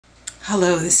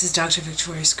Hello, this is Dr.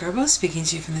 Victoria Skirbo speaking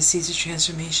to you from the Seeds of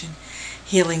Transformation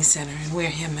Healing Center in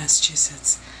Wareham,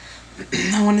 Massachusetts.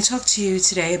 I want to talk to you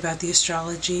today about the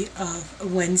astrology of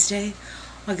Wednesday,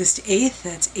 August 8th.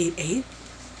 That's 8/8,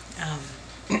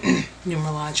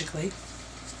 numerologically.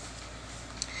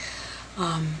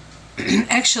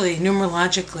 Actually,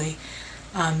 numerologically,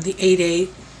 the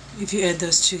 8/8, if you add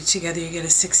those two together, you get a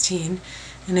 16.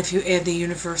 And if you add the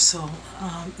universal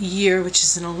year, which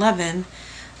is an 11,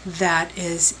 that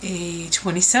is a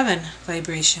 27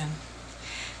 vibration.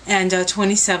 And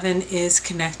 27 is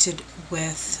connected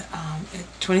with,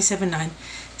 27/9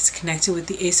 is connected with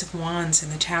the Ace of Wands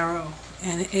in the Tarot.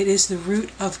 And it is the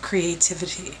root of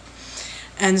creativity.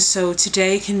 And so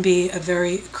today can be a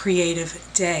very creative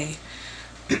day.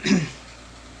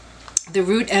 The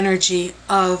root energy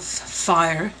of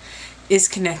fire is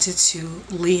connected to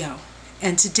Leo.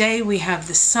 And today we have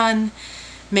the Sun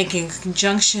making a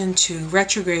conjunction to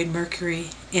retrograde Mercury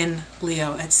in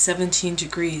Leo at 17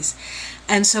 degrees.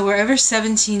 And so wherever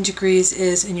 17 degrees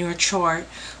is in your chart,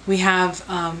 we have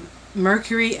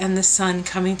Mercury and the Sun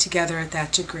coming together at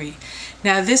that degree.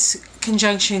 Now this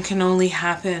conjunction can only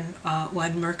happen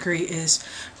when Mercury is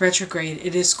retrograde.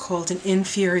 It is called an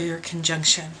inferior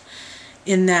conjunction,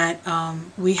 in that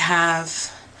we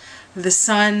have the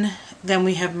Sun, then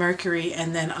we have Mercury,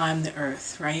 and then I'm the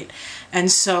Earth, right?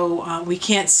 And so we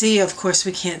can't see, of course,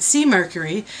 we can't see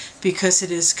Mercury because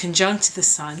it is conjunct to the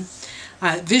Sun.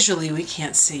 Visually, we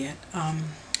can't see it.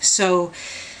 So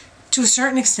to a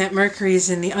certain extent, Mercury is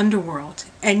in the underworld.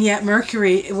 And yet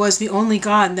Mercury was the only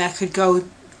god that could go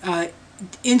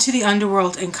into the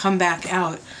underworld and come back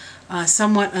out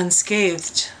somewhat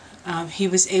unscathed. He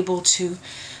was able to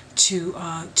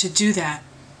do that.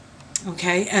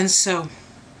 Okay, and so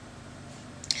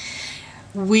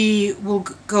we will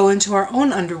go into our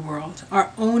own underworld,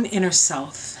 our own inner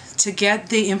self, to get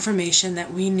the information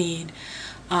that we need,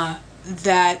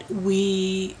 that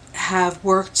we have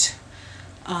worked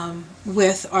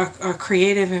with our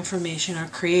creative information, our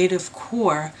creative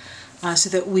core, so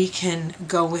that we can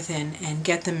go within and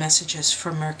get the messages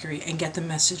from Mercury and get the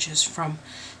messages from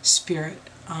Spirit,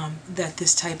 that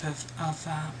this type of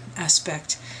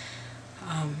aspect,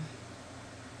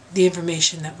 the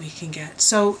information that we can get.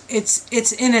 So it's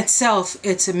in itself,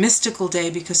 it's a mystical day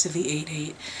because of the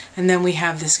 8/8, and then we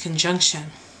have this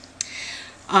conjunction.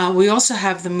 We also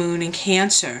have the moon in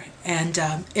Cancer, and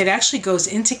it actually goes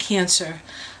into Cancer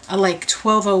like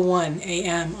 12:01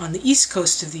 a.m. on the east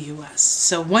coast of the U.S.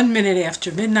 So 1 minute after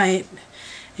midnight,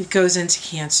 it goes into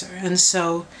Cancer. And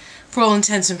so for all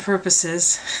intents and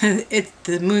purposes,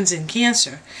 the moon's in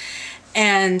Cancer.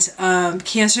 And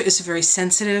Cancer is a very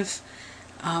sensitive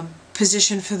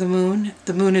position for the moon.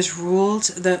 The moon is ruled,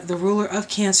 the ruler of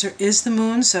Cancer is the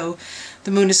moon, so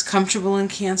the moon is comfortable in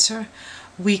Cancer.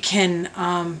 We can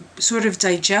sort of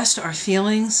digest our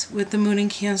feelings with the moon in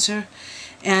Cancer.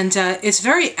 And it's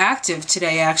very active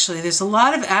today, actually. There's a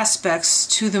lot of aspects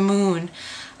to the moon.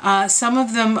 Some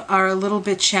of them are a little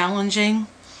bit challenging.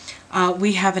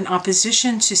 We have an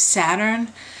opposition to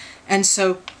Saturn, and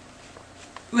so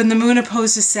when the moon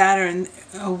opposes Saturn,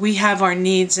 we have our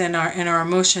needs and our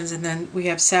emotions, and then we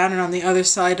have Saturn on the other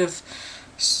side of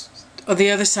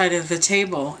the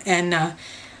table. And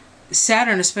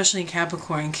Saturn, especially in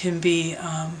Capricorn, can be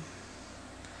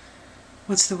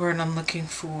what's the word I'm looking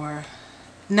for?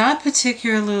 Not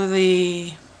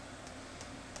particularly.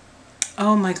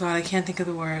 Oh my God, I can't think of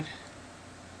the word.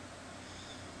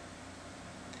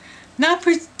 Not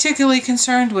particularly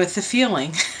concerned with the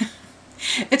feeling.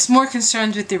 It's more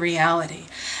concerned with the reality.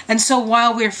 And so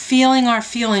while we're feeling our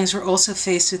feelings, we're also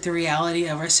faced with the reality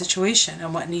of our situation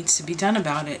and what needs to be done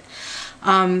about it.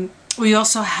 We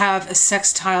also have a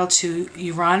sextile to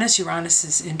Uranus. Uranus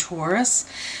is in Taurus.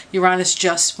 Uranus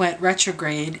just went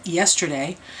retrograde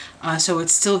yesterday, so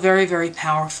it's still very, very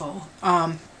powerful.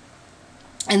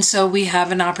 And so we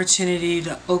have an opportunity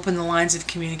to open the lines of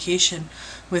communication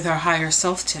with our higher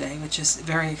self today, which is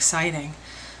very exciting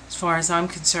as far as I'm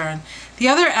concerned. The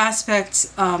other aspect,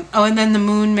 and then the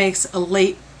moon makes a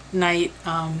late night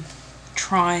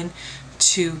trine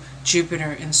to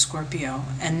Jupiter in Scorpio,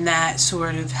 and that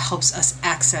sort of helps us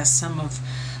access some of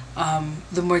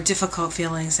the more difficult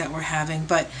feelings that we're having,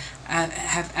 but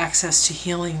have access to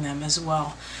healing them as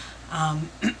well.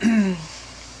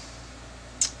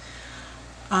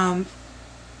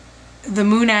 The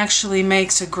moon actually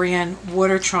makes a grand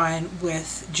water trine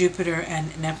with Jupiter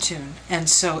and Neptune, and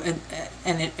so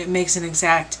it makes an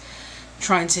exact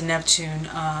trine to Neptune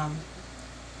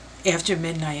after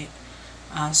midnight,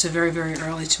 so very, very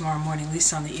early tomorrow morning, at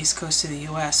least on the east coast of the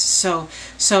U.S. So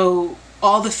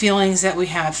all the feelings that we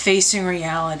have, facing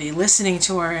reality, listening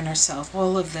to our inner self,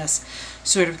 all of this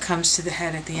sort of comes to the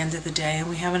head at the end of the day, and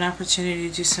we have an opportunity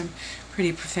to do some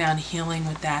pretty profound healing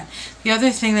with that. The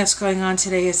other thing that's going on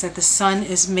today is that the Sun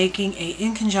is making a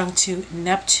inconjunct to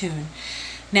Neptune.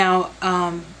 Now,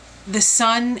 the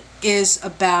Sun is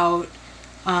about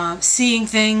seeing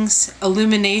things,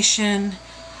 illumination.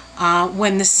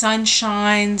 When the sun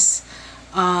shines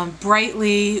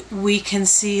brightly, we can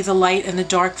see the light and the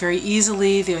dark very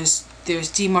easily. There's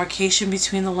demarcation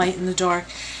between the light and the dark.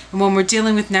 And when we're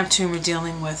dealing with Neptune, we're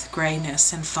dealing with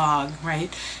grayness and fog,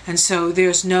 right? And so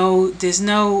there's no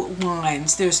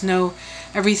lines.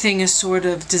 Everything is sort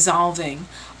of dissolving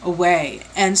away.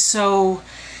 And so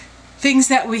things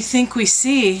that we think we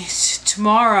see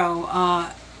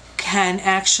tomorrow can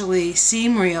actually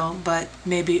seem real, but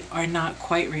maybe are not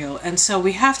quite real. And so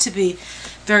we have to be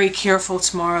very careful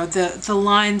tomorrow. The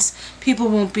lines, people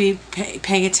won't be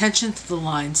paying attention to the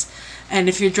lines. And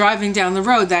if you're driving down the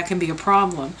road, that can be a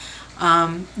problem.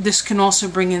 This can also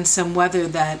bring in some weather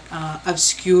that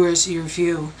obscures your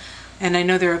view. And I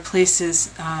know there are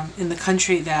places in the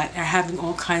country that are having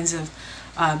all kinds of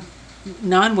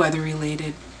non-weather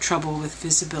related trouble with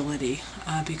visibility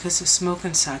because of smoke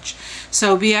and such.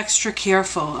 So be extra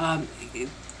careful.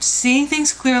 Seeing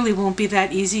things clearly won't be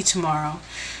that easy tomorrow.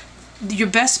 Your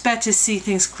best bet to see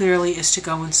things clearly is to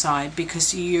go inside,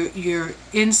 because your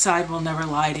inside will never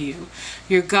lie to you.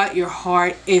 Your gut, your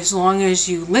heart, as long as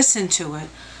you listen to it,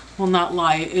 will not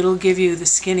lie. It'll give you the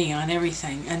skinny on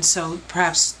everything. And so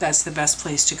perhaps that's the best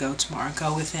place to go tomorrow.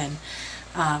 Go within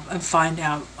and find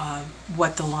out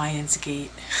what the Lion's Gate,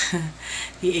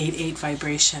 the 8-8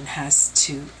 vibration, has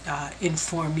to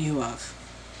inform you of.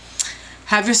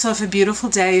 Have yourself a beautiful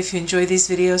day. If you enjoy these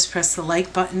videos, press the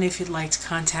like button. If you'd like to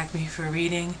contact me for a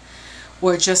reading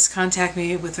or just contact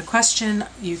me with a question,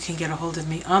 you can get a hold of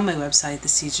me on my website,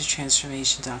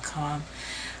 theseedsoftransformation.com.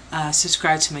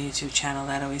 Subscribe to my YouTube channel.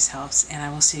 That always helps. And I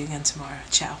will see you again tomorrow.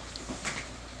 Ciao.